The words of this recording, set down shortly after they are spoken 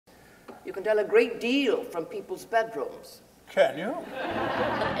You can tell a great deal from people's bedrooms. Can you?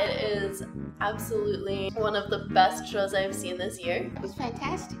 It is absolutely one of the best shows I've seen this year. It was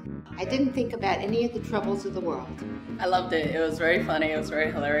fantastic. I didn't think about any of the troubles of the world. I loved it. It was very funny. It was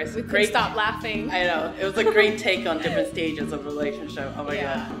very hilarious. We couldn't stop laughing. I know. It was a great take on different stages of a relationship. Oh my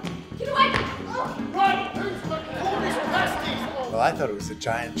god. Get away! Run! All these pasties! Well, I thought it was a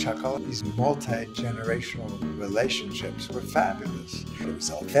giant chuckle. These multi-generational relationships were fabulous. It was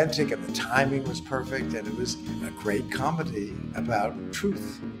authentic and the timing was perfect, and it was a great comedy about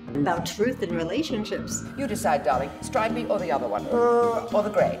truth. About truth in relationships. You decide, darling. Stripey or the other one? Or the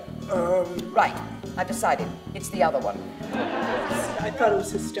grey? Right. I've decided. It's the other one. I thought it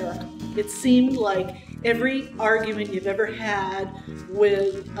was hysterical. It seemed like every argument you've ever had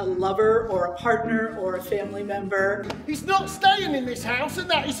with a lover or a partner or a family member. He's not staying in this house, and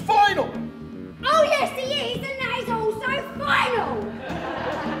that is final! Oh yes he is, and that is also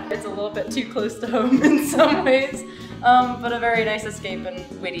final! It's a little bit too close to home in some ways, but a very nice escape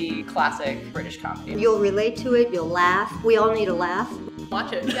and witty, classic British comedy. You'll relate to it, you'll laugh. We all need a laugh.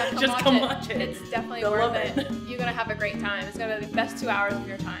 Watch it. Yeah, come watch it. It's definitely You'll worth love it. You're gonna have a great time. It's gonna be the best 2 hours of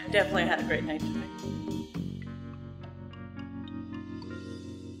your time. Definitely had a great night tonight.